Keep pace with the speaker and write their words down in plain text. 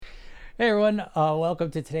Hey everyone,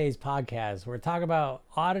 welcome to today's podcast. We're talking about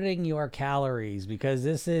auditing your calories because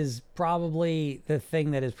this is probably the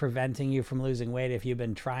thing that is preventing you from losing weight if you've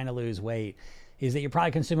been trying to lose weight, is that you're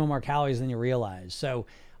probably consuming more calories than you realize. So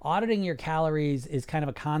auditing your calories is kind of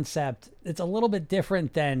a concept. It's a little bit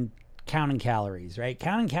different than counting calories, right?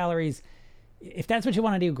 Counting calories, if that's what you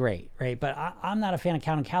want to do, great, right? But I'm not a fan of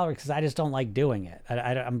counting calories because I just don't like doing it.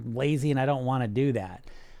 I'm lazy and I don't want to do that.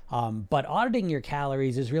 But auditing your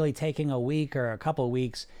calories is really taking a week or a couple of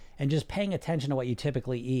weeks and just paying attention to what you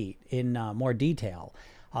typically eat in more detail.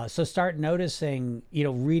 So start noticing,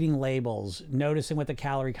 reading labels, noticing what the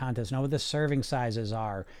calorie content is, know what the serving sizes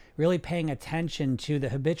are, really paying attention to the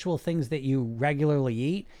habitual things that you regularly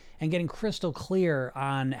eat and getting crystal clear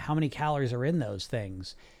on how many calories are in those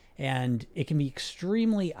things. And it can be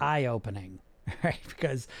extremely eye-opening, right?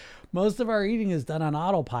 Because most of our eating is done on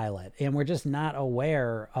autopilot and we're just not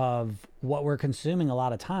aware of what we're consuming a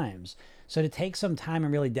lot of times. So to take some time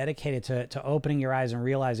and really dedicate it to opening your eyes and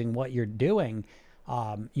realizing what you're doing,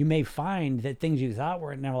 you may find that things you thought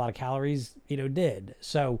weren't a lot of calories, did.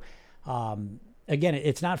 So again,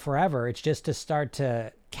 it's not forever. It's just to start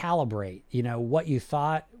to calibrate, what you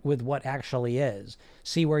thought with what actually is,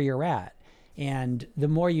 see where you're at. And the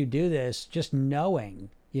more you do this, just knowing,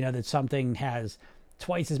 that something has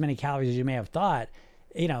twice as many calories as you may have thought,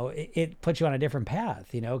 it puts you on a different path,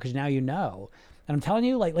 because now you know. And I'm telling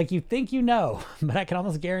you, like you think but I can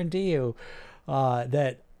almost guarantee you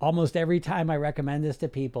that almost every time I recommend this to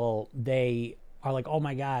people, they are like, oh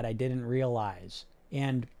my God, I didn't realize.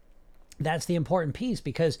 And that's the important piece,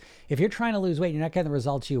 because if you're trying to lose weight, you're not getting the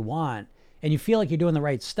results you want, and you feel like you're doing the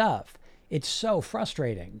right stuff, it's so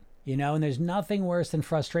frustrating. And there's nothing worse than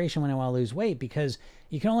frustration when I want to lose weight, because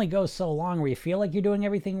you can only go so long where you feel like you're doing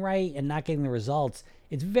everything right and not getting the results.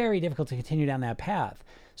 It's very difficult to continue down that path.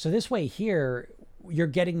 So this way here, you're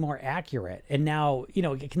getting more accurate. And now,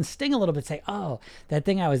 it can sting a little bit, say, oh, that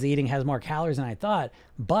thing I was eating has more calories than I thought.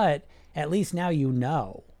 But at least now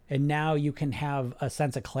and now you can have a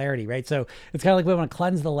sense of clarity, right? So it's kind of like we want to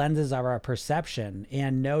cleanse the lenses of our perception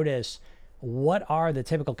and notice, what are the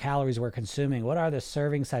typical calories we're consuming? What are the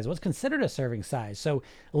serving size? What's considered a serving size? So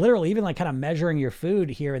literally even like kind of measuring your food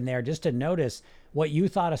here and there just to notice what you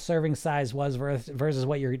thought a serving size was versus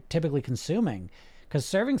what you're typically consuming. Because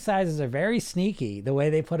serving sizes are very sneaky the way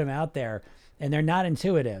they put them out there, and they're not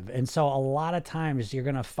intuitive. And so a lot of times you're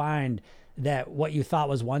going to find that what you thought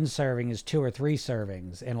was one serving is 2 or 3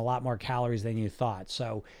 servings and a lot more calories than you thought.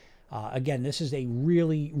 So again, this is a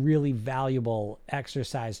really, really valuable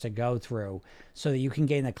exercise to go through so that you can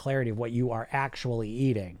gain the clarity of what you are actually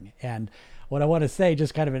eating. And what I want to say,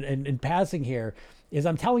 just kind of in passing here, is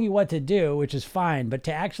I'm telling you what to do, which is fine, but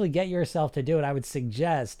to actually get yourself to do it, I would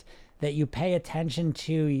suggest that you pay attention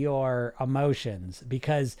to your emotions,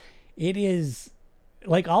 because it is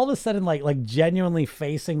like all of a sudden, like genuinely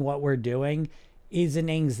facing what we're doing is an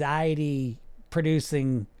anxiety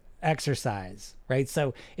producing exercise, right?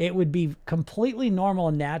 So it would be completely normal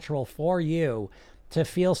and natural for you to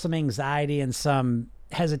feel some anxiety and some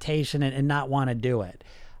hesitation and not want to do it.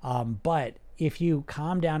 But if you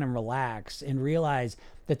calm down and relax and realize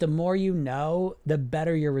that the more you know, the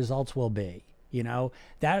better your results will be.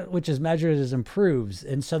 That which is measured is improves.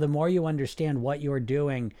 And so the more you understand what you're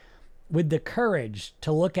doing with the courage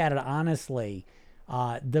to look at it honestly,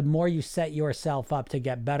 the more you set yourself up to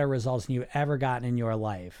get better results than you've ever gotten in your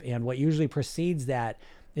life. And what usually precedes that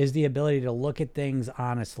is the ability to look at things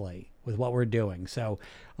honestly with what we're doing. So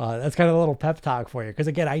that's kind of a little pep talk for you. Because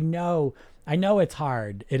again, I know it's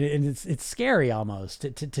hard and it's scary almost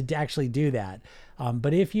to actually do that.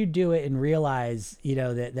 But if you do it and realize,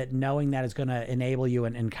 that knowing that is going to enable you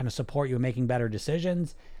and kind of support you in making better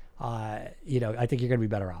decisions, I think you're going to be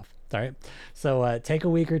better off. All right. So take a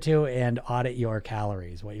week or two and audit your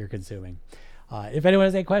calories, what you're consuming. If anyone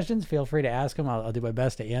has any questions, feel free to ask them. I'll do my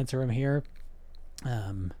best to answer them here.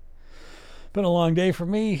 Been a long day for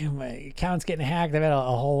me. My account's getting hacked. I've had a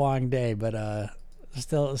whole long day, but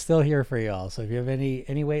still here for you all. So if you have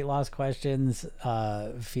any weight loss questions,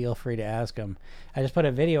 feel free to ask them. I just put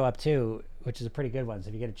a video up too, which is a pretty good one. So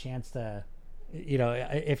if you get a chance to,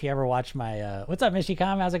 if you ever watch my, what's up,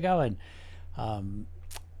 Mishikam? How's it going?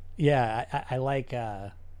 Yeah, I like I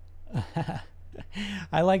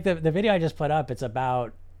like the video I just put up. It's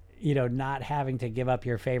about not having to give up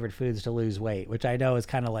your favorite foods to lose weight, which I know is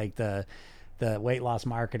kind of like the weight loss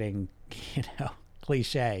marketing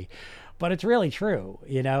cliche, but it's really true.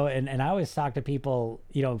 And I always talk to people,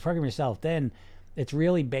 program yourself thin. It's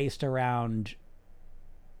really based around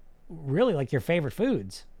really like your favorite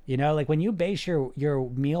foods. Like when you base your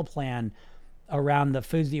meal plan around the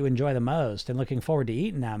foods that you enjoy the most and looking forward to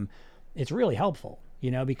eating them, it's really helpful,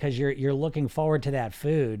 because you're looking forward to that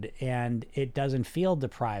food and it doesn't feel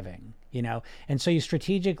depriving, and so you're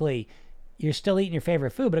still eating your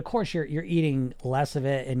favorite food, but of course you're eating less of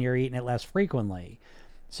it and you're eating it less frequently.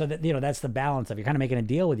 So that, that's the balance of, you're kind of making a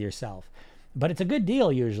deal with yourself. But it's a good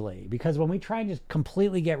deal usually, because when we try and just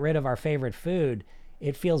completely get rid of our favorite food,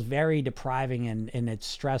 it feels very depriving and it's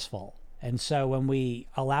stressful. And so when we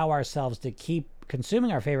allow ourselves to keep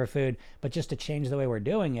consuming our favorite food, but just to change the way we're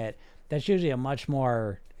doing it, that's usually a much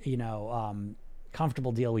more,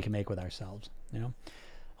 comfortable deal we can make with ourselves,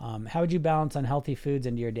 How would you balance unhealthy foods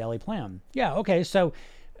into your daily plan? Yeah, okay. So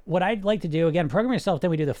what I'd like to do, again, program yourself,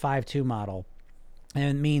 then we do the 5-2 model.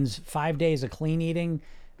 And it means 5 days of clean eating,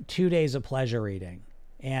 2 days of pleasure eating.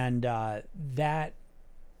 And that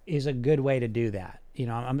is a good way to do that.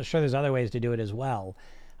 I'm sure there's other ways to do it as well.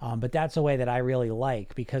 But that's a way that I really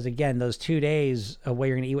like, because again, those 2 days of where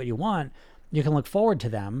you're going to eat what you want, you can look forward to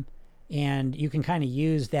them, and you can kind of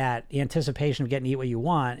use that anticipation of getting to eat what you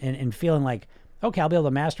want and feeling like, okay, I'll be able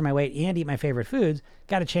to master my weight and eat my favorite foods.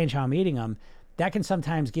 Got to change how I'm eating them. That can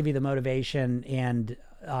sometimes give you the motivation and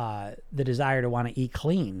the desire to want to eat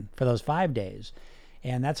clean for those 5 days.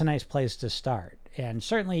 And that's a nice place to start. And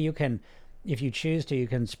certainly you can, if you choose to, you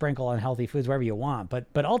can sprinkle unhealthy foods wherever you want.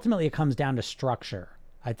 But ultimately it comes down to structure.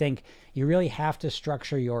 I think you really have to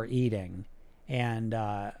structure your eating. And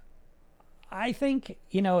I think,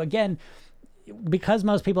 again, because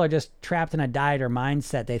most people are just trapped in a diet or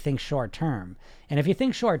mindset, they think short term. And if you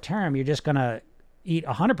think short term, you're just going to eat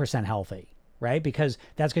 100% healthy, right? Because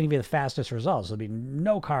that's going to be the fastest results. There'll be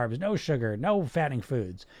no carbs, no sugar, no fattening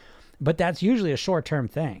foods. But that's usually a short-term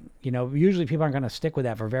thing. Usually people aren't going to stick with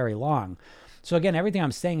that for very long. So again, everything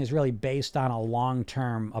I'm saying is really based on a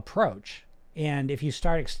long-term approach. And if you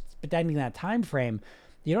start extending that time frame,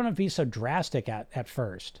 you don't have to be so drastic at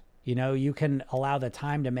first. You can allow the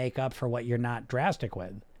time to make up for what you're not drastic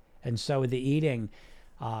with. And so with the eating,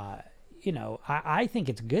 I think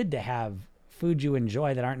it's good to have foods you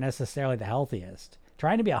enjoy that aren't necessarily the healthiest.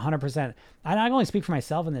 Trying to be 100%, I can only speak for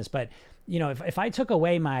myself in this, but if I took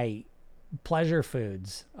away my pleasure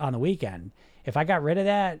foods on the weekend, if I got rid of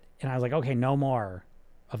that and I was like, okay, no more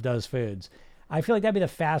of those foods, I feel like that'd be the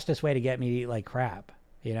fastest way to get me to eat like crap,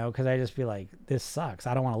 because I just be like, this sucks.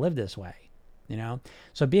 I don't want to live this way,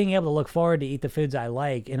 So being able to look forward to eat the foods I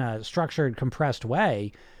like in a structured, compressed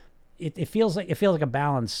way, it feels like a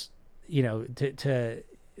balance, to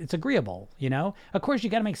it's agreeable, Of course, you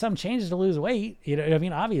got to make some changes to lose weight,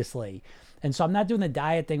 obviously. And so I'm not doing the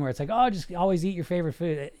diet thing where it's like, oh, just always eat your favorite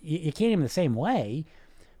food. You can't even the same way,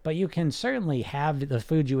 but you can certainly have the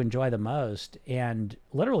foods you enjoy the most and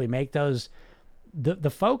literally make those the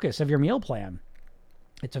focus of your meal plan.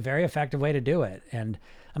 It's a very effective way to do it. And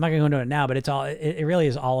I'm not going to go into it now, but it really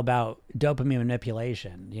is all about dopamine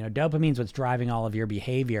manipulation. Dopamine's what's driving all of your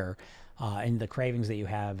behavior and the cravings that you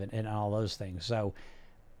have and all those things. So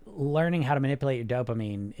learning how to manipulate your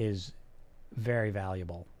dopamine is very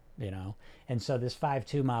valuable. And so this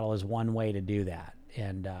 5-2 model is one way to do that.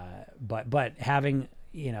 And but having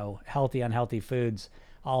healthy, unhealthy foods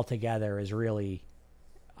all together is really,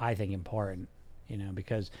 I think, important.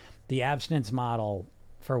 Because the abstinence model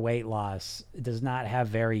for weight loss does not have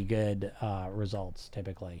very good results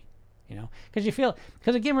typically.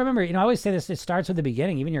 Because again, remember, I always say this: it starts with the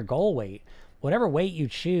beginning. Even your goal weight, whatever weight you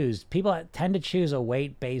choose, people tend to choose a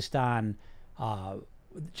weight based on. I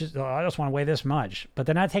just want to weigh this much, but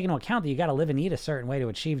they're not taking into account that you got to live and eat a certain way to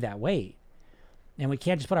achieve that weight. And we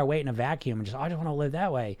can't just put our weight in a vacuum and just, I just want to live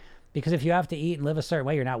that way. Because if you have to eat and live a certain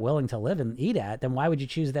way you're not willing to live and eat at, then why would you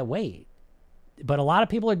choose that weight? But a lot of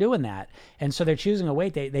people are doing that. And so they're choosing a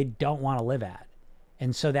weight they don't want to live at.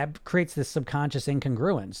 And so that creates this subconscious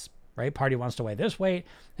incongruence, right? Party wants to weigh this weight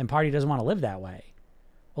and party doesn't want to live that way.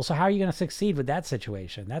 Well, so how are you going to succeed with that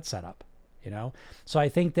situation, that setup? So I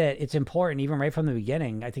think that it's important, even right from the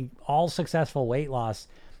beginning. I think all successful weight loss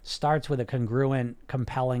starts with a congruent,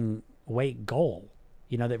 compelling weight goal,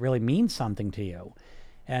 that really means something to you.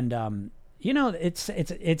 And,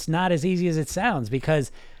 it's not as easy as it sounds,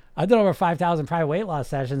 because I've done over 5,000 private weight loss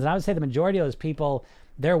sessions. And I would say the majority of those people,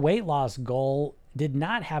 their weight loss goal did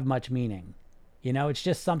not have much meaning. It's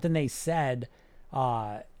just something they said,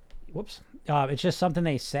 it's just something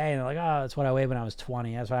they say, and they're like, oh, that's what I weighed when I was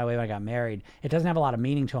 20. That's what I weighed when I got married. It doesn't have a lot of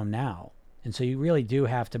meaning to them now. And so you really do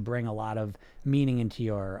have to bring a lot of meaning into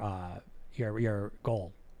your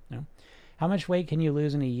goal. How much weight can you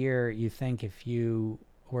lose in a year, you think, if you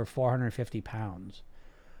were 450 pounds?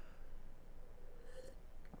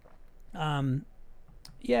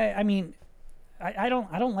 Yeah, I mean, I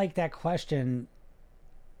don't like that question,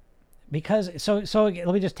 because so let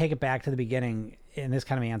me just take it back to the beginning. and this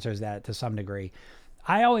kind of answers that to some degree.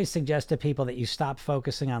 I always suggest to people that you stop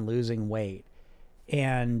focusing on losing weight,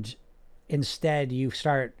 and instead you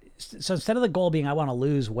start. So instead of the goal being I want to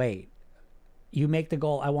lose weight, you make the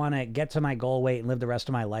goal I want to get to my goal weight and live the rest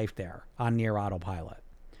of my life there on near autopilot,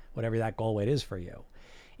 whatever that goal weight is for you.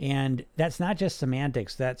 And that's not just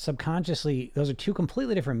semantics. That subconsciously, those are two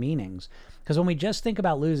completely different meanings. Because when we just think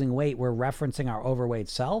about losing weight, we're referencing our overweight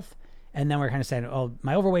self. And then we're kind of saying, oh,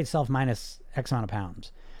 my overweight self minus X amount of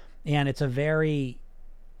pounds. And it's a very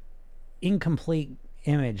incomplete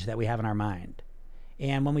image that we have in our mind.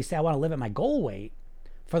 And when we say, I want to live at my goal weight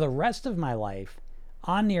for the rest of my life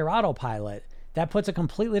on near autopilot, that puts a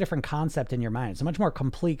completely different concept in your mind. It's a much more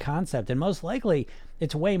complete concept. And most likely,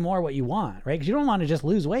 it's way more what you want, right? Because you don't want to just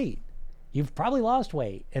lose weight. You've probably lost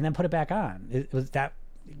weight and then put it back on. Was that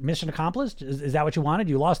mission accomplished? Is that what you wanted?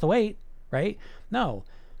 You lost the weight, right? No.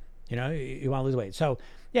 You know, you want to lose weight. So,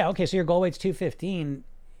 yeah, okay, so your goal weight's 215.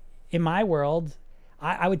 In my world,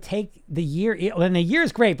 I would take the year, and the year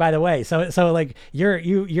is great, by the way. So like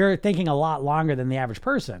you're thinking a lot longer than the average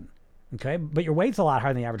person. Okay, but your weight's a lot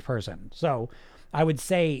higher than the average person. So I would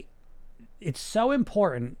say it's so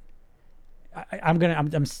important.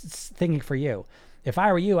 I'm thinking for you. If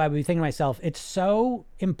I were you, I would be thinking to myself, it's so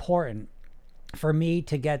important for me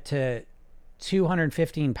to get to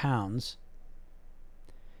 215 pounds.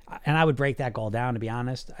 And I would break that goal down, to be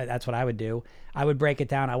honest. That's what I would do. I would break it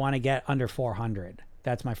down. I want to get under 400.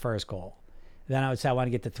 That's my first goal. Then I would say I want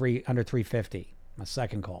to get to under 350. My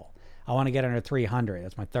second goal. I want to get under 300.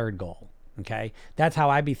 That's my third goal. Okay. That's how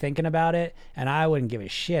I'd be thinking about it. And I wouldn't give a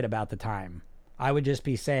shit about the time. I would just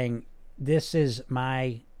be saying, this is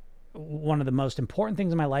one of the most important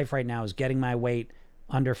things in my life right now is getting my weight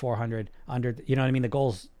under 400, you know what I mean? The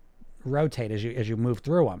goals rotate as you move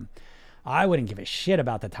through them. I wouldn't give a shit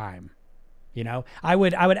about the time. You know, I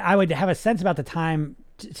would have a sense about the time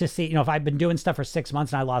to see, you know, if I've been doing stuff for 6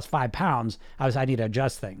 months and I lost 5 pounds, I need to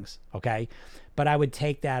adjust things. Okay. But I would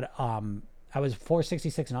take that, I was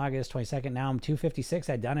 466 in August 22nd. Now I'm 256.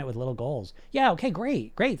 I'd done it with little goals. Yeah. Okay.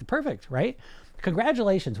 Great. Perfect. Right.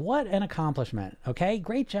 Congratulations. What an accomplishment. Okay.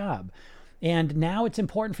 Great job. And now it's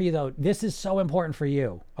important for you though. This is so important for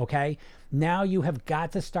you. Okay. Now you have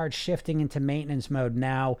got to start shifting into maintenance mode.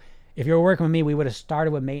 Now, if you were working with me, we would have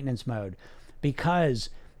started with maintenance mode, because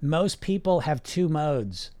most people have two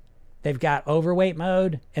modes. They've got overweight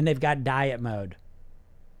mode and they've got diet mode.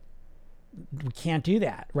 We can't do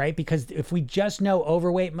that, right? Because if we just know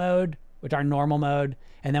overweight mode, which our normal mode,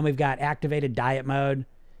 and then we've got activated diet mode,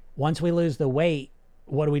 once we lose the weight,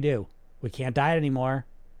 what do? We can't diet anymore.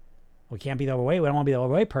 We can't be the overweight. We don't want to be the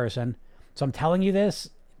overweight person. So I'm telling you this,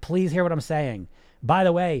 please hear what I'm saying. By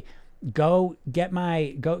the way, go to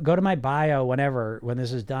my bio when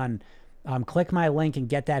this is done. Click my link and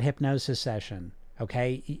get that hypnosis session.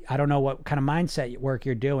 Okay. I don't know what kind of mindset work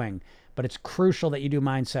you're doing, but it's crucial that you do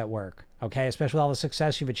mindset work. Okay. Especially with all the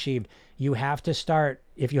success you've achieved. You have to start,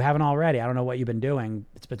 if you haven't already, I don't know what you've been doing.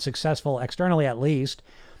 It's been successful externally, at least.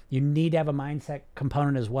 You need to have a mindset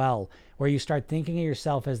component as well, where you start thinking of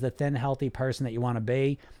yourself as the thin, healthy person that you want to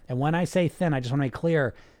be. And when I say thin, I just want to make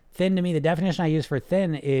clear, thin to me, the definition I use for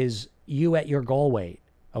thin is you at your goal weight.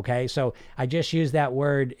 Okay. So I just use that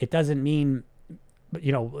word. It doesn't mean,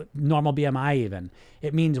 you know, normal BMI even.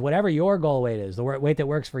 It means whatever your goal weight is, the weight that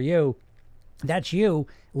works for you. That's you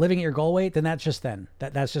living at your goal weight, then that's just thin.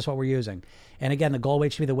 That's just what we're using. And again, the goal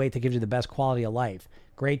weight should be the weight that gives you the best quality of life.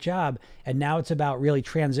 Great job. And now it's about really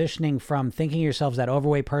transitioning from thinking of yourself as that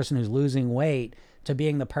overweight person who's losing weight to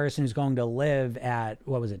being the person who's going to live at,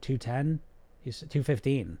 what was it, 210?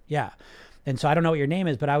 215. Yeah. And so I don't know what your name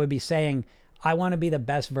is, but I would be saying, I want to be the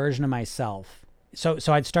best version of myself. So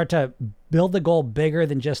I'd start to build the goal bigger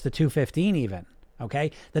than just the 215 even.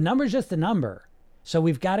 Okay. The number is just the number. So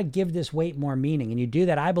we've got to give this weight more meaning. And you do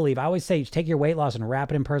that, I believe. I always say, take your weight loss and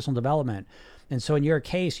wrap it in personal development. And so in your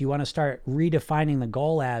case, you want to start redefining the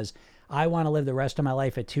goal as, I want to live the rest of my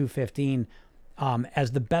life at 215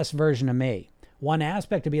 as the best version of me. One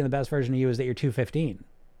aspect of being the best version of you is that you're 215,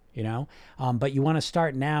 you know, but you want to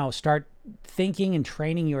start thinking and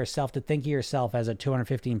training yourself to think of yourself as a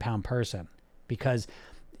 215 pound person, because,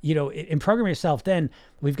 you know, in Program Yourself, then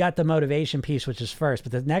we've got the motivation piece, which is first,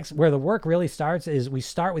 but the next, where the work really starts, is we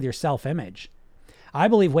start with your self-image. I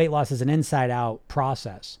believe weight loss is an inside out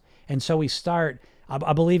process. And so we start,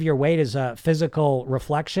 I believe your weight is a physical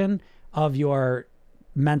reflection of your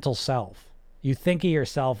mental self. You think of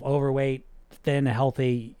yourself overweight, thin,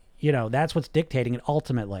 healthy, you know, that's what's dictating it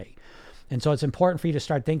ultimately. And so it's important for you to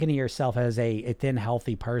start thinking of yourself as a thin,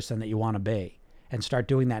 healthy person that you want to be, and start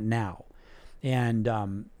doing that now. And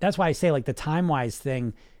that's why I say, like, the time-wise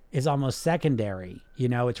thing, is almost secondary. You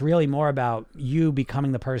know, it's really more about you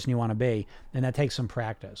becoming the person you want to be, and that takes some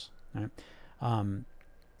practice. Right?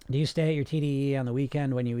 Do you stay at your TDE on the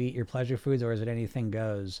weekend when you eat your pleasure foods, or is it anything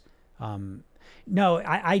goes? No,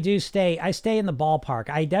 I do stay. I stay in the ballpark.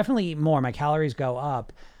 I definitely eat more. My calories go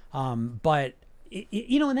up, but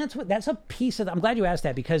you know, and that's a piece of. I'm glad you asked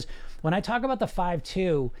that, because when I talk about the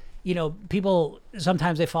 5-2, you know, people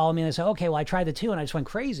sometimes they follow me and they say, okay, well, I tried the 2 and I just went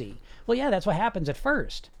crazy. Well, yeah, that's what happens at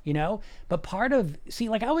first, you know. But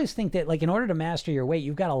like I always think that, like, in order to master your weight,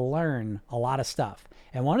 you've got to learn a lot of stuff.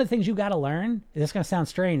 And one of the things you got to learn, this is going to sound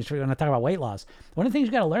strange when I talk about weight loss. One of the things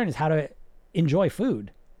you got to learn is how to enjoy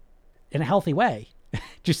food in a healthy way. Do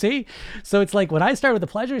you see? So it's like when I started with the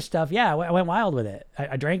pleasure stuff, yeah, I went wild with it.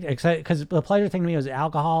 I drank, because the pleasure thing to me was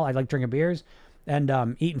alcohol. I like drinking beers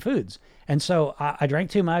and eating foods. And so I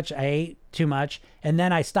drank too much, I ate too much, and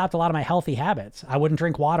then I stopped a lot of my healthy habits. I wouldn't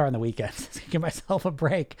drink water on the weekends to give myself a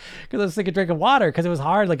break, because I was sick of drinking water, because it was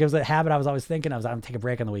hard. Like, it was a habit I was always thinking I'm going to take a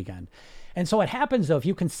break on the weekend. And so what happens, though, if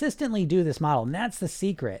you consistently do this model, and that's the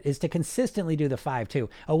secret, is to consistently do the 5-2.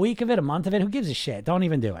 A week of it, a month of it, who gives a shit? Don't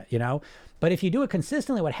even do it, you know? But if you do it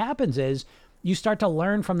consistently, what happens is you start to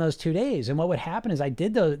learn from those 2 days. And what would happen is I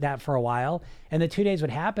did that for a while, and the 2 days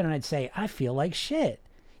would happen, and I'd say, I feel like shit.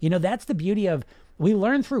 You know, that's the beauty of, we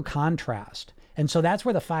learn through contrast. And so that's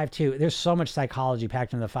where the 5-2, there's so much psychology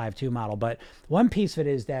packed into the 5-2 model. But one piece of it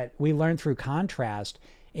is that we learn through contrast.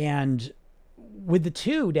 And with the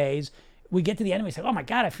 2 days, we get to the end and we say, oh my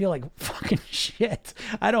God, I feel like fucking shit.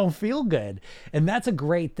 I don't feel good. And that's a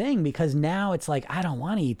great thing, because now it's like, I don't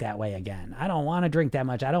want to eat that way again. I don't want to drink that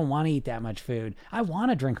much. I don't want to eat that much food. I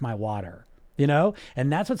want to drink my water, you know? And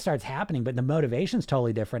that's what starts happening. But the motivation's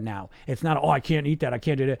totally different now. It's not, oh, I can't eat that. I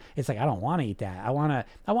can't do that. It's like, I don't want to eat that. I want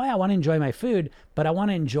to enjoy my food, but I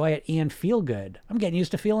want to enjoy it and feel good. I'm getting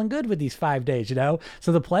used to feeling good with these 5 days, you know?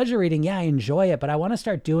 So the pleasure eating, yeah, I enjoy it, but I want to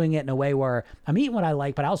start doing it in a way where I'm eating what I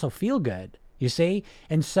like, but I also feel good, you see?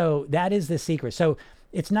 And so that is the secret. So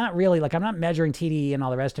it's not really like, I'm not measuring TDE and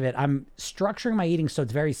all the rest of it. I'm structuring my eating so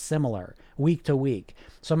it's very similar week to week.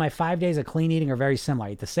 So my 5 days of clean eating are very similar.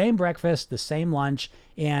 I eat the same breakfast, the same lunch,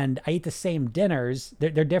 and I eat the same dinners.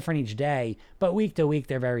 They're different each day, but week to week,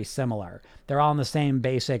 they're very similar. They're all in the same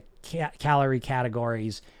basic calorie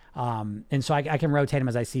categories. And so I can rotate them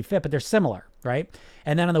as I see fit, but they're similar, right?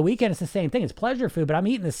 And then on the weekend, it's the same thing. It's pleasure food, but I'm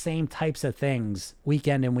eating the same types of things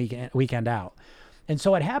weekend in, weekend out. And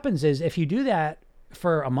so what happens is, if you do that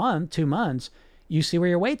for a month, 2 months, you see where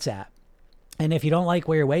your weight's at. And if you don't like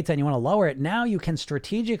where your weight's at and you want to lower it, now you can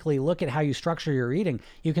strategically look at how you structure your eating.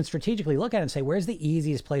 You can strategically look at it and say, where's the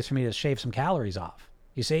easiest place for me to shave some calories off?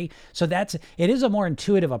 You see? So it is a more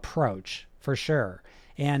intuitive approach for sure.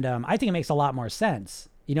 And I think it makes a lot more sense,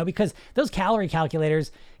 you know, because those calorie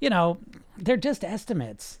calculators, you know, they're just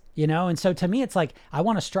estimates, you know? And so to me, it's like, I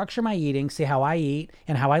want to structure my eating, see how I eat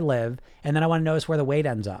and how I live. And then I want to notice where the weight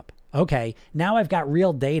ends up. Okay, now I've got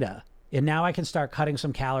real data, and now I can start cutting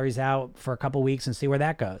some calories out for a couple weeks and see where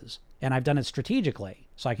that goes. And I've done it strategically,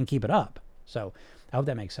 so I can keep it up. So I hope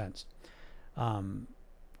that makes sense.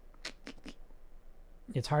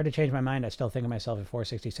 It's hard to change my mind. I still think of myself at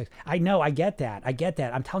 466. I know, I get that.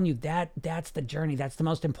 I'm telling you, that's the journey. That's the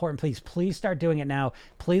most important. Please start doing it now.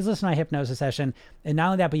 Please listen to my hypnosis session. And not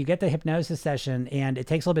only that, but you get the hypnosis session, and it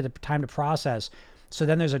takes a little bit of time to process. So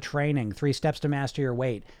then there's a training, 3 steps to master your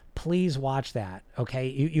weight. Please watch that, okay?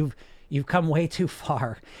 You've come way too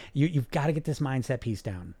far. You've got to get this mindset piece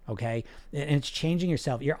down, okay? And it's changing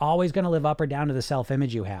yourself. You're always going to live up or down to the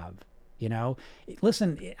self-image you have, you know?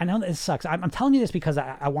 Listen, I know this sucks. I'm telling you this because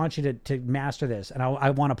I want you to master this, and I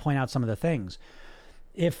want to point out some of the things.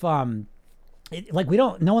 If, no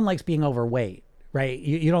one likes being overweight, right?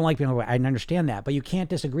 You don't like being overweight. I understand that, but you can't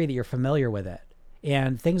disagree that you're familiar with it.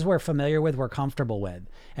 And things we're familiar with, we're comfortable with.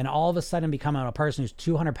 And all of a sudden becoming a person who's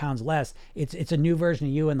 200 pounds less, it's a new version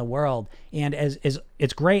of you in the world. And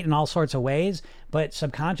it's great in all sorts of ways, but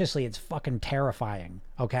subconsciously it's fucking terrifying,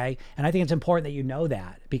 okay? And I think it's important that you know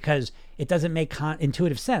that, because it doesn't make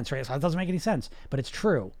intuitive sense, right? So it doesn't make any sense, but it's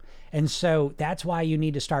true. And so that's why you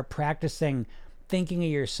need to start practicing thinking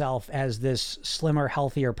of yourself as this slimmer,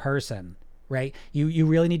 healthier person, right? You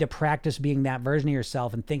really need to practice being that version of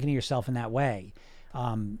yourself and thinking of yourself in that way.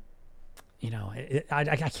 You know,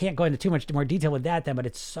 I can't go into too much more detail with that then, but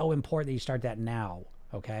it's so important that you start that now.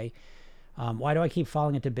 Okay. Why do I keep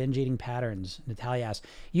falling into binge eating patterns? Natalia asks.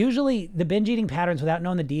 Usually the binge eating patterns, without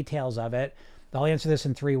knowing the details of it, I'll answer this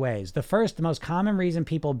in 3 ways. The first, the most common reason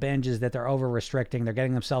people binge is that they're over restricting. They're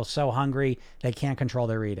getting themselves so hungry they can't control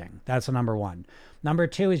their eating. That's the number one. Number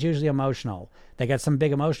 2 is usually emotional. They get some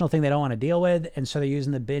big emotional thing they don't want to deal with, and so they're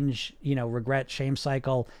using the binge, regret, shame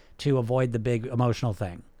cycle to avoid the big emotional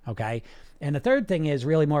thing. Okay. And the third thing is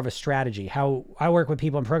really more of a strategy. How I work with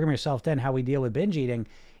people and Program Yourself Thin, how we deal with binge eating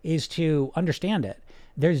is to understand it.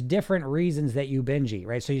 There's different reasons that you binge eat,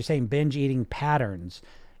 right? So you're saying binge eating patterns.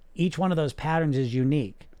 Each one of those patterns is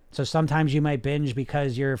unique. So sometimes you might binge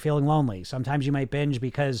because you're feeling lonely. Sometimes you might binge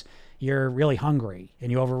because you're really hungry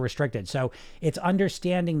and you over restricted. So it's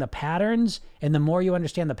understanding the patterns. And the more you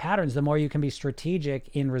understand the patterns, the more you can be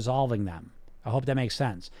strategic in resolving them. I hope that makes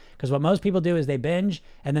sense. Because what most people do is they binge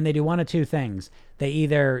and then they do one of 2 things. They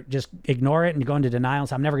either just ignore it and go into denial and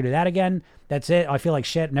say, I'm never going to do that again. That's it. I feel like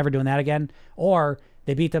shit, never doing that again. Or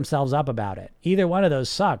they beat themselves up about it. Either one of those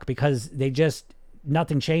suck because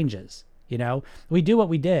nothing changes. We do what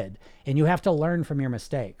we did, and you have to learn from your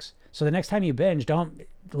mistakes. So the next time you binge, don't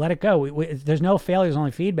let it go. There's no failures,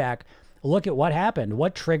 only feedback. Look at what happened.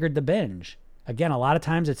 What triggered the binge? Again, a lot of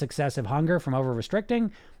times it's excessive hunger from over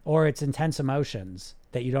restricting, or it's intense emotions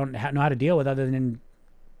that you don't know how to deal with other than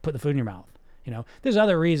put the food in your mouth. There's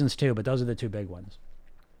other reasons too, but those are the 2 big ones.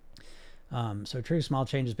 So true, small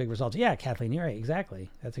changes, big results. Yeah, Kathleen, you're right. Exactly.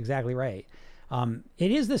 That's exactly right.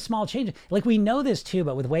 It is the small change. Like we know this too,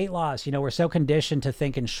 but with weight loss, we're so conditioned to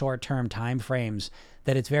think in short-term time frames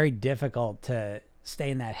that it's very difficult to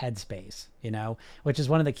stay in that headspace, which is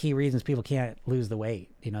one of the key reasons people can't lose the weight,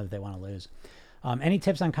 that they want to lose. Any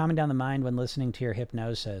tips on calming down the mind when listening to your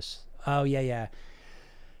hypnosis? Oh, yeah.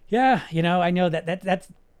 Yeah, I know that's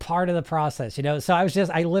part of the process, So I was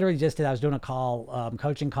doing a call,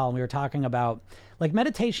 coaching call, and we were talking about like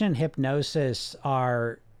meditation and hypnosis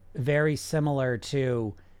are very similar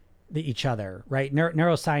to each other, right?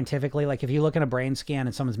 Neuroscientifically, like if you look at a brain scan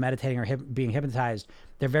and someone's meditating or being hypnotized,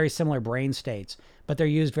 they're very similar brain states, but they're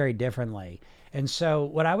used very differently. And so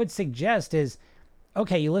what I would suggest is,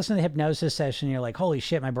 okay, you listen to the hypnosis session, and you're like, holy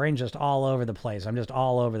shit, my brain's just all over the place. I'm just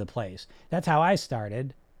all over the place. That's how I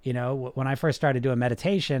started. When I first started doing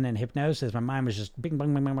meditation and hypnosis, my mind was just bing,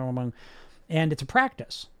 bing, bing, bing, bing, bing. And it's a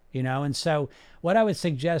practice, And so what I would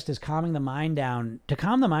suggest is calming the mind down. To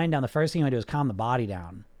calm the mind down, the first thing you want to do is calm the body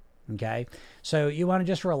down. Okay. So you want to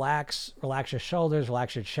just relax your shoulders,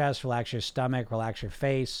 relax your chest, relax your stomach, relax your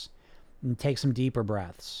face, and take some deeper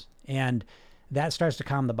breaths. And that starts to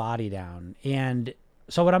calm the body down. And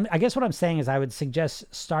so what I'm saying is I would suggest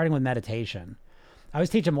starting with meditation. I always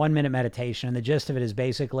teach them 1-minute meditation. And the gist of it is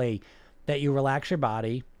basically that you relax your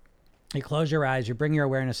body, you close your eyes, you bring your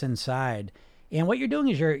awareness inside. And what you're doing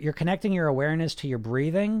is you're connecting your awareness to your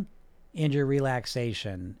breathing and your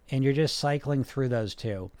relaxation. And you're just cycling through those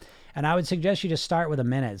 2. And I would suggest you just start with a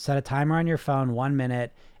minute. Set a timer on your phone, 1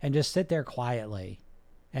 minute, and just sit there quietly.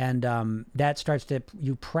 And that starts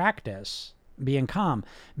you practice being calm.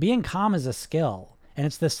 Being calm is a skill. And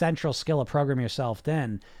it's the central skill of Program Yourself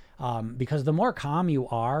Thin. Because the more calm you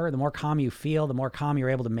are, the more calm you feel, the more calm you're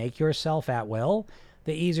able to make yourself at will,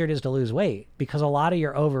 the easier it is to lose weight. Because a lot of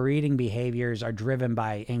your overeating behaviors are driven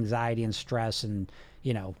by anxiety and stress and,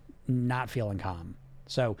 not feeling calm.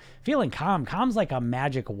 So feeling calm's like a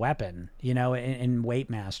magic weapon, in weight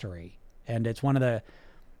mastery. And it's one of the,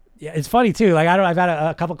 it's funny too. Like I've had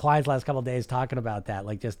a couple clients last couple of days talking about that.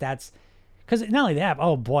 Like just that's, because not only that,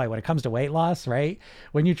 oh boy, when it comes to weight loss, right?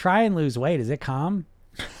 When you try and lose weight, is it calm?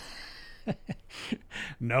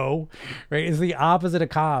 No, right? It's the opposite of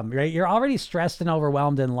calm, right? You're already stressed and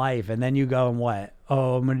overwhelmed in life. And then you go and what?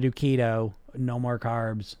 Oh, I'm going to do keto, no more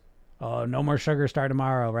carbs. Oh, no more sugar, start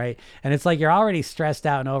tomorrow, right? And it's like you're already stressed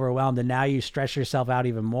out and overwhelmed, and now you stress yourself out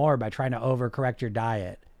even more by trying to overcorrect your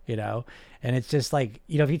diet, And it's just like,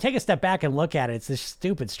 if you take a step back and look at it, it's this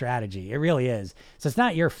stupid strategy. It really is. So it's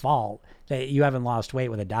not your fault that you haven't lost weight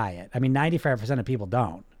with a diet. I mean, 95% of people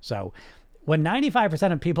don't. So when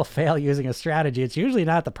 95% of people fail using a strategy, it's usually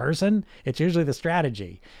not the person, it's usually the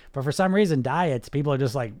strategy. But for some reason, diets, people are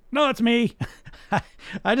just like, no, it's me.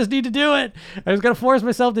 I just need to do it. I was going to force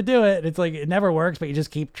myself to do it. It's like, it never works, but you just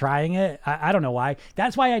keep trying it. I don't know why.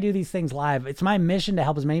 That's why I do these things live. It's my mission to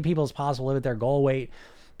help as many people as possible live with their goal weight,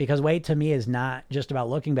 because weight to me is not just about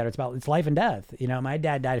looking better. It's life and death. My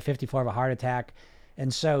dad died at 54 of a heart attack.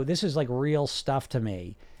 And so this is like real stuff to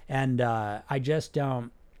me. And I just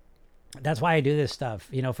don't, that's why I do this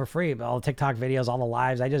stuff, for free. All the TikTok videos, all the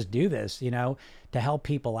lives, I just do this, to help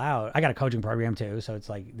people out. I got a coaching program too. So it's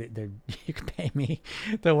like, you can pay me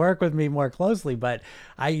to work with me more closely, but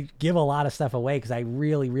I give a lot of stuff away because I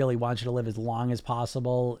really, really want you to live as long as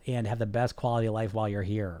possible and have the best quality of life while you're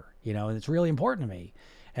here, and it's really important to me.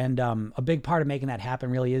 And a big part of making that happen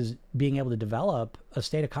really is being able to develop a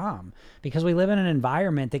state of calm, because we live in an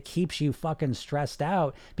environment that keeps you fucking stressed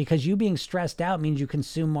out, because you being stressed out means you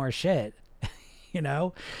consume more shit. You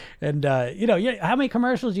know, and how many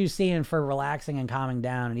commercials you seeing for relaxing and calming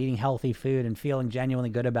down and eating healthy food and feeling genuinely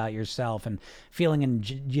good about yourself and feeling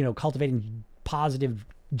and cultivating positive,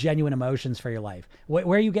 genuine emotions for your life? Where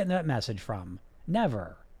are you getting that message from?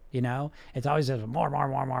 Never. It's always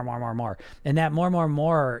more, and that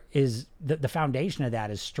more is the foundation of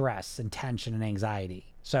that is stress and tension and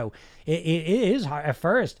anxiety. So it is hard at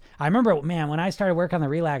first. I remember, man, when I started working on the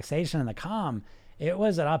relaxation and the calm, it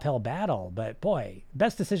was an uphill battle, but boy,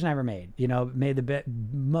 best decision I ever made. Made the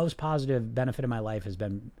most positive benefit of my life has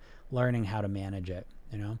been learning how to manage it.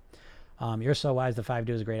 You're so wise. The 5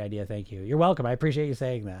 Do is a great idea. Thank you. You're welcome. I appreciate you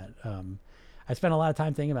saying that. I spent a lot of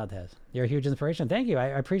time thinking about this. You're a huge inspiration. Thank you. I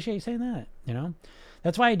appreciate you saying that.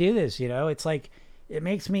 That's why I do this. It's like, it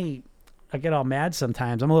makes me, I get all mad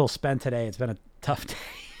sometimes. I'm a little spent today. It's been a tough day.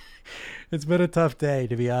 It's been a tough day,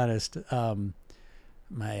 to be honest.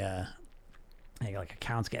 Like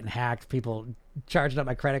accounts getting hacked, people charging up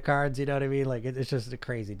my credit cards, you know what I mean? Like it's just a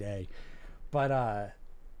crazy day. But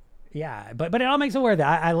yeah, but it all makes it worth it.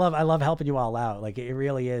 I love helping you all out. Like it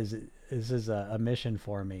really is. This is a mission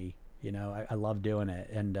for me. I love doing it.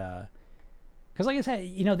 And because like I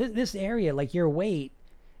said, this area, like your weight,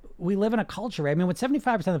 we live in a culture, right? I mean, when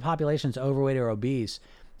 75% of the population is overweight or obese,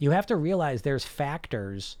 you have to realize there's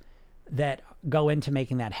factors that go into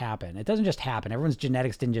making that happen. It doesn't just happen. Everyone's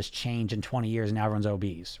genetics didn't just change in 20 years and now everyone's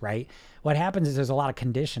obese, right? What happens is there's a lot of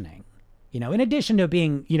conditioning, in addition to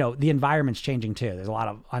being, the environment's changing too. There's a lot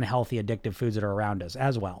of unhealthy, addictive foods that are around us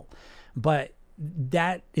as well. But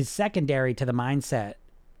that is secondary to the mindset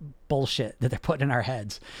bullshit that they're putting in our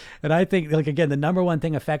heads. And I think, like, again, the number one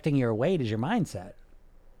thing affecting your weight is your mindset.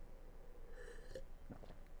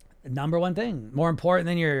 Number one thing, more important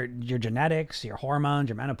than your genetics, your hormones,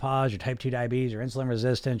 your menopause, your type 2 diabetes, your insulin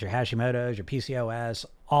resistance, your Hashimoto's, your PCOS,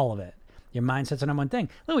 all of it. Your mindset's the number one thing.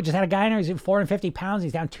 Look, we just had a guy in there, he's 450 pounds,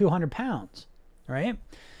 he's down 200 pounds, right?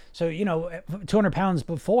 So, 200 pounds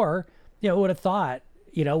before, would have thought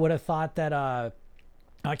that,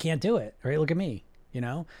 I can't do it, right? Look at me,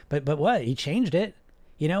 but what? He changed it.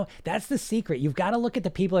 That's the secret. You've got to look at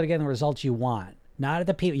the people that are getting the results you want, not at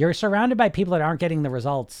the people. You're surrounded by people that aren't getting the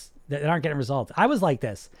results. I was like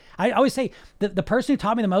this. I always say the person who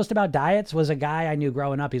taught me the most about diets was a guy I knew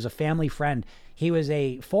growing up. He was a family friend. He was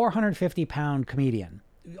a 450-pound comedian.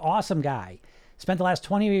 Awesome guy. Spent the last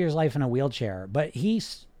 20 years of his life in a wheelchair, but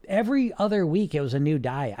every other week it was a new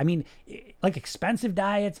diet. I mean, like expensive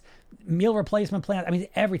diets, meal replacement plans. I mean,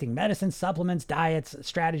 everything, medicine, supplements, diets,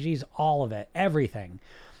 strategies, all of it, everything.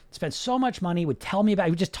 Spent so much money, would tell me about, he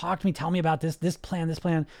would just talk to me, tell me about this plan.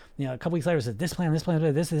 A couple weeks later, he said, this plan,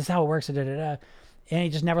 this is how it works, and he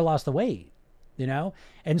just never lost the weight,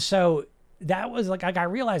 And so that was like, I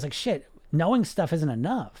realized, like, shit, knowing stuff isn't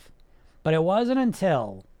enough. But it wasn't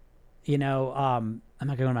until, I'm not going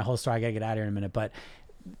to go into my whole story, I got to get out of here in a minute, but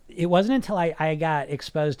it wasn't until I got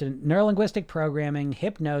exposed to neurolinguistic programming,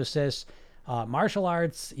 hypnosis, martial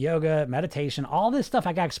arts, yoga, meditation, all this stuff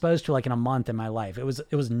I got exposed to like in a month in my life. It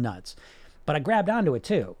was nuts, but I grabbed onto it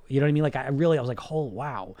too. You know what I mean? Like I was like, oh,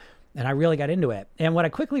 wow. And I really got into it. And what I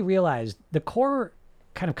quickly realized, the core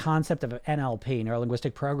kind of concept of NLP,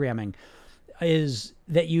 neurolinguistic programming, is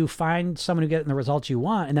that you find someone who gets the results you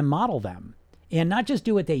want and then model them. And not just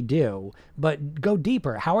do what they do, but go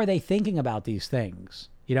deeper. How are they thinking about these things?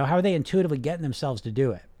 How are they intuitively getting themselves to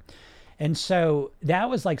do it? And so that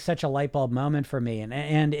was like such a light bulb moment for me.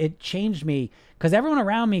 And it changed me, because everyone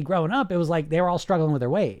around me growing up, it was like they were all struggling with their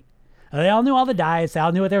weight. They all knew all the diets. They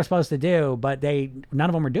all knew what they were supposed to do, but none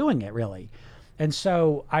of them were doing it really. And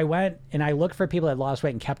so I went and I looked for people that lost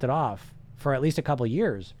weight and kept it off for at least a couple of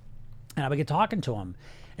years. And I would get talking to them.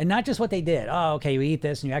 And not just what they did. Oh, okay, you eat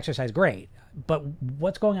this and you exercise, great. But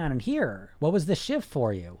what's going on in here? What was the shift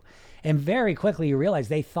for you? And very quickly you realize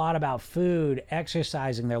they thought about food,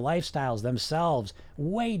 exercising, their lifestyles, themselves,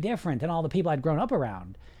 way different than all the people I'd grown up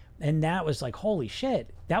around. And that was like, holy shit.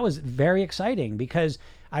 That was very exciting, because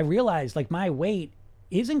I realized like my weight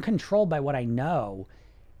isn't controlled by what I know.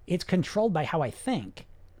 It's controlled by how I think.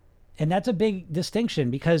 And that's a big distinction,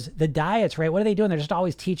 because the diets, right? What are they doing? They're just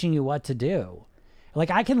always teaching you what to do. Like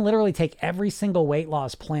I can literally take every single weight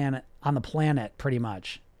loss plan on the planet pretty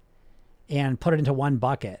much and put it into one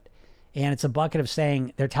bucket. And it's a bucket of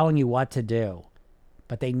saying they're telling you what to do,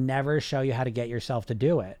 but they never show you how to get yourself to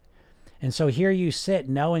do it. And so here you sit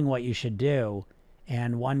knowing what you should do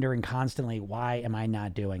and wondering constantly, why am I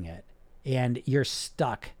not doing it? And you're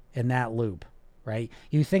stuck in that loop. right?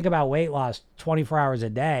 You think about weight loss 24 hours a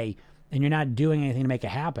day and you're not doing anything to make it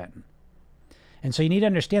happen. And so you need to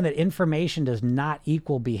understand that information does not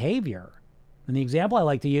equal behavior. And the example I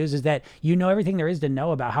like to use is that you know everything there is to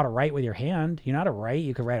know about how to write with your hand. You know how to write.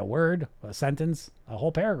 You could write a word, a sentence, a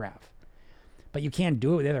whole paragraph. But you can't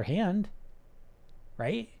do it with the other hand,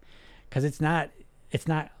 right? Because it's not,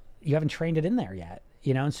 you haven't trained it in there yet,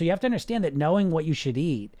 you know? And so you have to understand that knowing what you should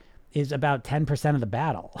eat is about 10% of the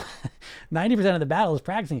battle. 90% of the battle is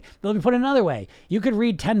practicing. But let me put it another way. You could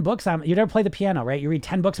read 10 books on, you never play the piano, right? You read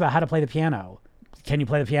 10 books about how to play the piano. Can you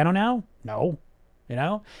play the piano now? No. You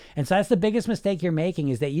know? And so that's the biggest mistake you're making,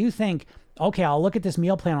 is that you think, okay, I'll look at this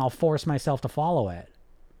meal plan, I'll force myself to follow it.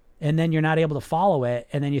 And then you're not able to follow it.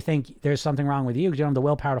 And then you think there's something wrong with you because you don't have the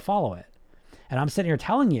willpower to follow it. And I'm sitting here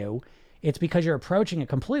telling you, it's because you're approaching it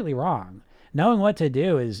completely wrong. Knowing what to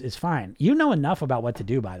do is fine. You know enough about what to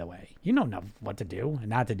do, by the way. You know enough what to do and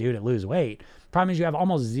not to do to lose weight. Problem is you have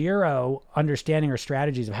almost zero understanding or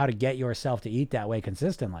strategies of how to get yourself to eat that way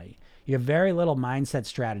consistently. You have very little mindset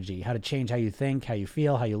strategy, how to change how you think, how you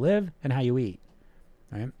feel, how you live, and how you eat,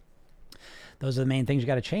 right? Those are the main things you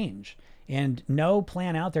got to change. And no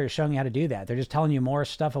plan out there is showing you how to do that. They're just telling you more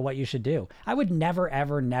stuff of what you should do. I would never,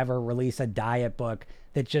 ever, never release a diet book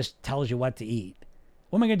that just tells you what to eat.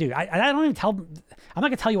 What am I going to do? I don't even I'm not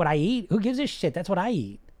going to tell you what I eat. Who gives a shit? That's what I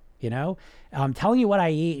eat. You know, telling you what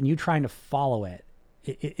I eat and you trying to follow it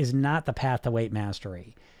is not the path to weight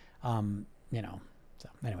mastery. You know, so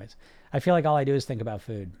anyways, I feel like all I do is think about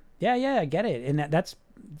food. Yeah, I get it. And that's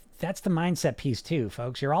the mindset piece too,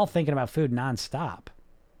 folks. You're all thinking about food nonstop.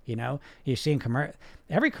 You know, you're seeing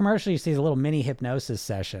every commercial you see is a little mini hypnosis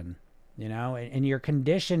session, you know, and you're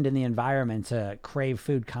conditioned in the environment to crave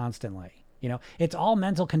food constantly. You know, it's all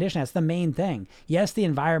mental condition. That's the main thing. Yes, the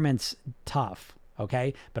environment's tough.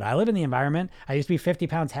 Okay. But I live in the environment. I used to be 50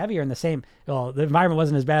 pounds heavier in the environment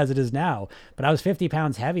wasn't as bad as it is now, but I was 50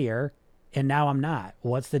 pounds heavier and now I'm not.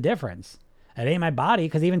 What's the difference? It ain't my body.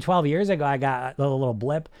 Cause even 12 years ago, I got a little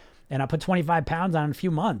blip and I put 25 pounds on in a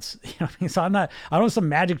few months. You know what I mean? So I don't have some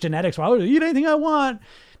magic genetics where I would eat anything I want.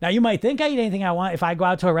 Now you might think I eat anything I want. If I go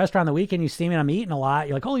out to a restaurant on the weekend, you see me and I'm eating a lot.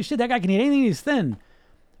 You're like, holy shit, that guy can eat anything. He's thin.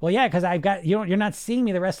 Well, yeah, because you're not seeing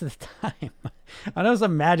me the rest of the time. I know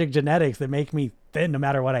some magic genetics that make me thin no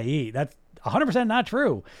matter what I eat. That's 100% not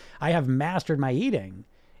true. I have mastered my eating,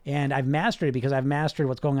 and I've mastered it because I've mastered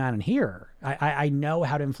what's going on in here. I know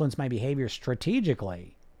how to influence my behavior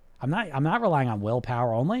strategically. I'm not relying on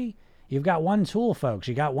willpower only. You've got one tool, folks.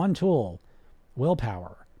 You got one tool,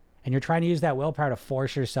 willpower, and you're trying to use that willpower to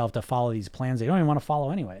force yourself to follow these plans that you don't even want to follow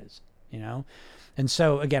anyways. You know. And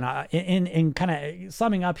so again, in kind of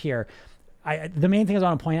summing up here, the main thing I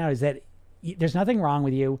want to point out is that there's nothing wrong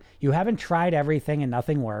with you. You haven't tried everything and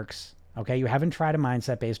nothing works. Okay. You haven't tried a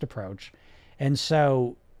mindset-based approach. And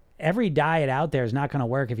so every diet out there is not going to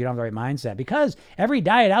work if you don't have the right mindset, because every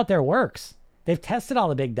diet out there works. They've tested all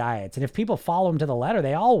the big diets. And if people follow them to the letter,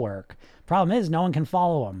 they all work. Problem is no one can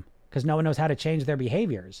follow them because no one knows how to change their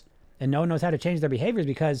behaviors. And no one knows how to change their behaviors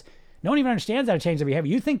because no one even understands how to change their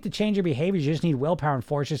behavior. You think to change your behaviors, you just need willpower and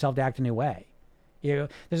force yourself to act a new way.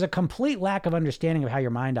 There's a complete lack of understanding of how your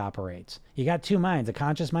mind operates. You got two minds, a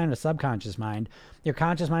conscious mind and a subconscious mind. Your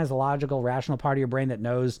conscious mind is the logical, rational part of your brain that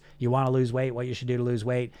knows you want to lose weight, what you should do to lose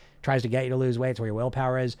weight, tries to get you to lose weight. It's where your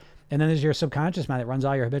willpower is. And then there's your subconscious mind that runs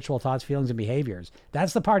all your habitual thoughts, feelings, and behaviors.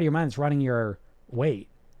 That's the part of your mind that's running your weight.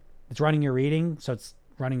 It's running your eating, so it's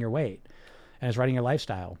running your weight. And it's running your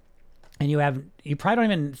lifestyle. And you probably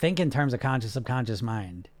don't even think in terms of conscious, subconscious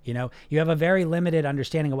mind. You know, you have a very limited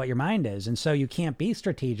understanding of what your mind is. And so you can't be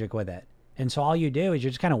strategic with it. And so all you do is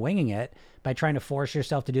you're just kind of winging it by trying to force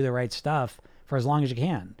yourself to do the right stuff for as long as you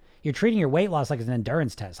can. You're treating your weight loss like it's an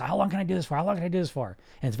endurance test. How long can I do this for? How long can I do this for?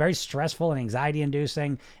 And it's very stressful and anxiety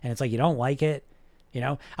inducing. And it's like, you don't like it. You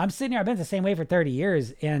know, I'm sitting here, I've been the same way for 30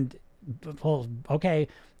 years. And well, okay,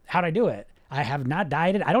 how'd I do it? I have not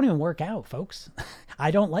dieted. I don't even work out, folks.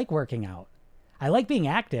 I don't like working out. I like being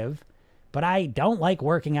active, but I don't like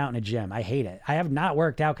working out in a gym. I hate it. I have not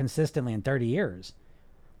worked out consistently in 30 years.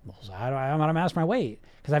 Well, so I'm going to master my weight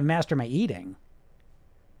because I've mastered my eating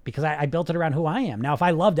because I built it around who I am. Now, if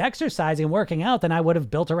I loved exercising and working out, then I would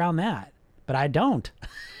have built around that, but I don't.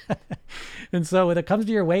 And so when it comes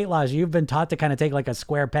to your weight loss, you've been taught to kind of take like a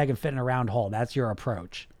square peg and fit in a round hole. That's your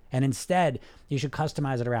approach. And instead, you should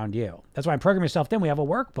customize it around you. That's why in Program Yourself Thin, we have a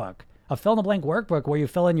workbook, a fill-in-the-blank workbook where you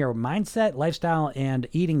fill in your mindset, lifestyle, and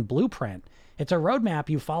eating blueprint. It's a roadmap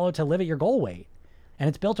you follow to live at your goal weight. And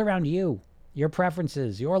it's built around you, your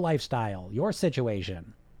preferences, your lifestyle, your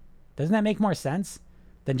situation. Doesn't that make more sense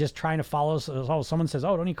than just trying to follow? Oh, someone says,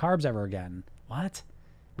 oh, don't eat carbs ever again. What?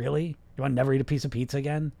 Really? You want to never eat a piece of pizza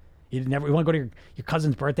again? You want to go to your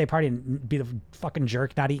cousin's birthday party and be the fucking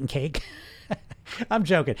jerk not eating cake? I'm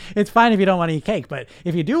joking. It's fine if you don't want to eat cake, but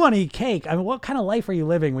if you do want to eat cake, I mean, what kind of life are you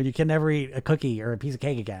living when you can never eat a cookie or a piece of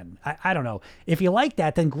cake again? I don't know. If you like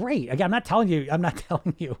that, then great. Again, I'm not telling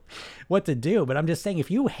you what to do, but I'm just saying if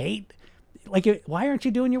you hate, like, why aren't you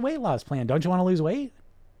doing your weight loss plan? Don't you want to lose weight?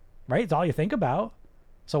 Right? It's all you think about.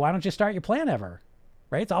 So why don't you start your plan ever?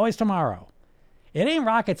 Right? It's always tomorrow. It ain't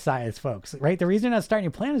rocket science, folks, right? The reason you're not starting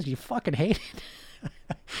your plan is you fucking hate it.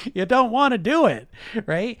 You don't want to do it,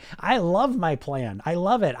 right? I love my plan. I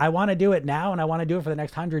love it. I want to do it now, and I want to do it for the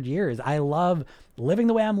next 100 years. I love living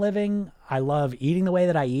the way I'm living. I love eating the way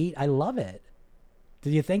that I eat. I love it. Do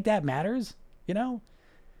you think that matters? You know,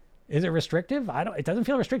 is it restrictive? It doesn't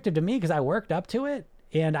feel restrictive to me because I worked up to it,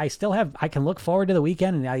 and I can look forward to the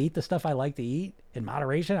weekend, and I eat the stuff I like to eat in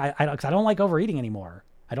moderation. Because I don't like overeating anymore.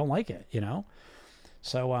 I don't like it, you know?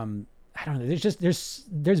 So, I don't know.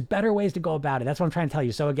 There's better ways to go about it. That's what I'm trying to tell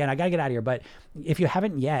you. So again, I got to get out of here, but if you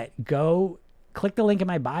haven't yet, go click the link in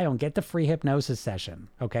my bio and get the free hypnosis session.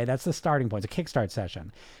 Okay. That's the starting point. It's a kickstart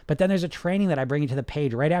session, but then there's a training that I bring you to the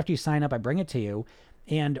page right after you sign up. I bring it to you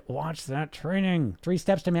and watch that training. 3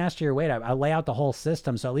 steps to master your weight. I lay out the whole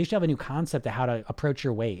system. So at least you have a new concept of how to approach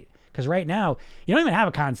your weight. Because right now, you don't even have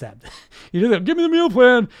a concept. You just give me the meal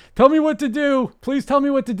plan. Tell me what to do. Please tell me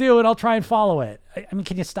what to do, and I'll try and follow it. I mean,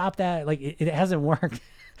 can you stop that? Like, it hasn't worked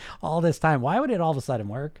all this time. Why would it all of a sudden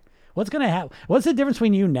work? What's going to happen? What's the difference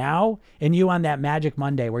between you now and you on that magic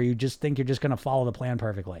Monday where you just think you're just going to follow the plan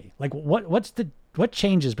perfectly? Like, what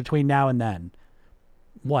changes between now and then?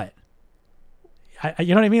 What? You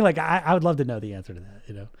know what I mean? Like, I would love to know the answer to that,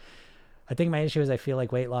 you know? I think my issue is I feel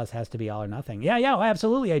like weight loss has to be all or nothing. Yeah,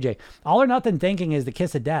 absolutely, AJ. All or nothing thinking is the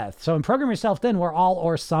kiss of death. So in Program Yourself Thin, we're all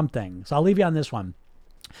or something. So I'll leave you on this one.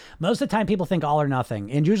 Most of the time people think all or nothing,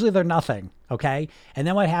 and usually they're nothing, okay? And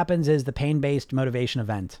then what happens is the pain-based motivation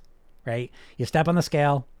event, right? You step on the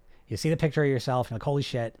scale, you see the picture of yourself, and like, holy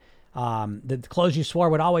shit, the clothes you swore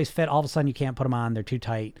would always fit, all of a sudden you can't put them on, they're too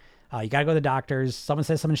tight. You got to go to the doctors. Someone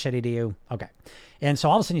says something shitty to you. Okay. And so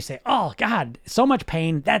all of a sudden you say, oh God, so much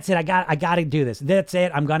pain. That's it. I got to do this. That's it.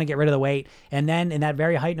 I'm going to get rid of the weight. And then in that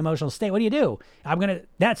very heightened emotional state, what do?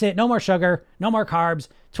 That's it. No more sugar, no more carbs,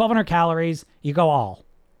 1,200 calories. You go all,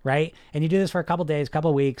 right? And you do this for a couple days,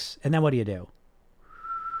 couple weeks. And then what do?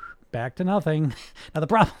 Back to nothing. Now the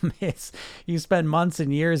problem is you spend months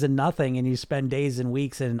and years in nothing, and you spend days and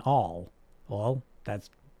weeks in all. Well, that's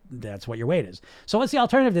what your weight is. So what's the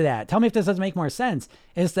alternative to that? Tell me if this doesn't make more sense.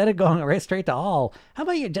 Instead of going right straight to all, how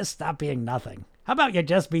about you just stop being nothing? How about you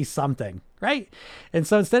just be something, right? And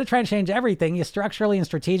so instead of trying to change everything, you structurally and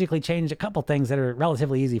strategically change a couple things that are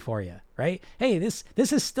relatively easy for you, right? Hey, this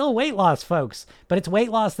is still weight loss, folks, but it's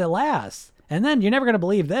weight loss that lasts. And then you're never going to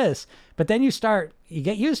believe this, but then you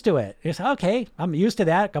get used to it. You say, okay, I'm used to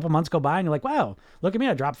that. A couple months go by and you're like, wow, look at me.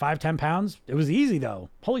 I dropped 5-10 pounds. It was easy though.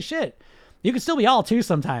 Holy shit. You can still be all too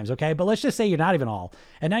sometimes, okay? But let's just say you're not even all.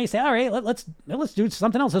 And now you say, all right, let's do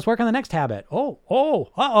something else. Let's work on the next habit. Oh,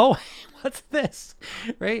 what's this,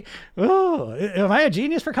 right? Oh, am I a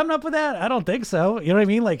genius for coming up with that? I don't think so. You know what I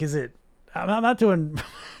mean? Like, I'm not doing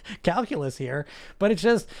calculus here, but it's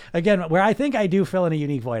just, again, where I think I do fill in a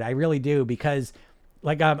unique void. I really do, because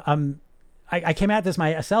like I came at this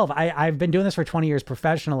myself. I've been doing this for 20 years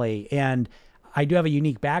professionally, and I do have a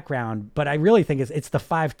unique background, but I really think it's the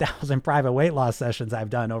 5,000 private weight loss sessions I've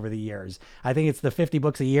done over the years. I think it's the 50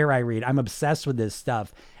 books a year I read. I'm obsessed with this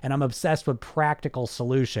stuff, and I'm obsessed with practical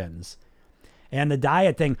solutions. And the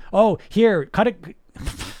diet thing, oh, here, cut it.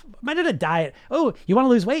 Imagine a diet. Oh, you want to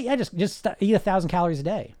lose weight? Yeah, just eat 1,000 calories a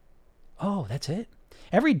day. Oh, that's it.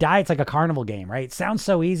 Every diet's like a carnival game, right? It sounds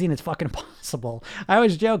so easy and it's fucking impossible. I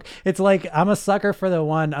always joke. It's like, I'm a sucker for the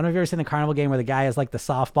one. I don't know if you've ever seen the carnival game where the guy has like the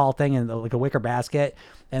softball thing and like a wicker basket.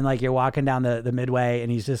 And like you're walking down the midway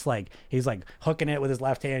and he's like hooking it with his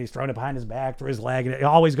left hand. He's throwing it behind his back through his leg. And it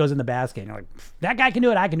always goes in the basket. And you're like, that guy can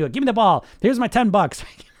do it. I can do it. Give me the ball. Here's my $10.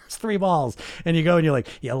 It's 3 balls. And you go and you're like,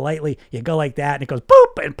 you go like that and it goes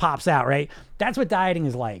boop and pops out, right? That's what dieting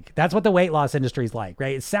is like. That's what the weight loss industry is like,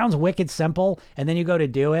 right? It sounds wicked simple. And then you go to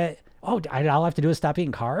do it. Oh, all I have to do is stop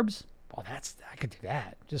eating carbs. Well, I could do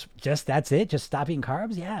that. Just that's it. Just stop eating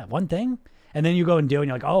carbs. Yeah. One thing. And then you go and do it and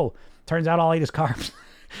you're like, oh, turns out all I eat is carbs.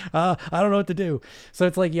 I don't know what to do. So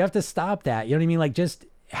it's like, you have to stop that. You know what I mean? Like, just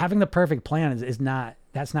having the perfect plan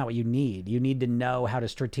that's not what you need. You need to know how to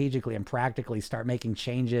strategically and practically start making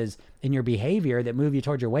changes in your behavior that move you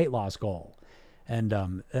towards your weight loss goal. And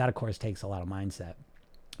that, of course, takes a lot of mindset.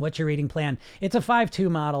 What's your eating plan? It's a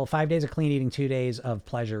 5-2 model, 5 days of clean eating, 2 days of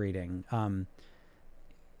pleasure eating.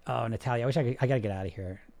 Oh, Natalia, I got to get out of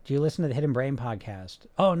here. Do you listen to the Hidden Brain podcast?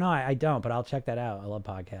 Oh, no, I don't, but I'll check that out. I love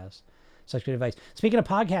podcasts. Such good advice. Speaking of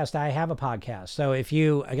podcast, I have a podcast. So if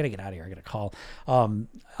you, I got to get out of here. I got to call.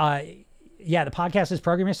 Yeah, the podcast is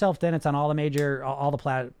Program Yourself Thin. It's on all the major, all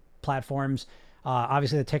the platforms.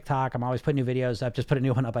 Obviously the TikTok, I'm always putting new videos up. Just put a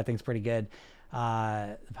new one up. I think it's pretty good.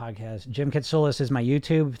 The podcast, Jim Katsoulis is my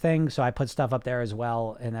YouTube thing. So I put stuff up there as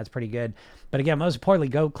well. And that's pretty good. But again, most importantly,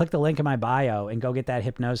 go click the link in my bio and go get that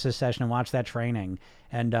hypnosis session and watch that training.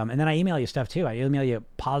 And then I email you stuff too. I email you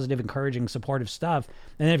positive, encouraging, supportive stuff.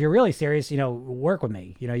 And then if you're really serious, work with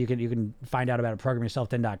me. You can find out about it at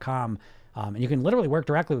programyourselfthin.com. And you can literally work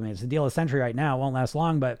directly with me. It's the deal of the century right now. It won't last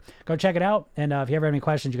long, but go check it out. And if you ever have any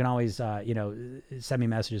questions, you can always, send me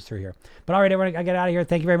messages through here. But all right, everyone, I get out of here.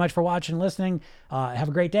 Thank you very much for watching and listening. Have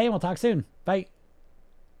a great day, and we'll talk soon. Bye.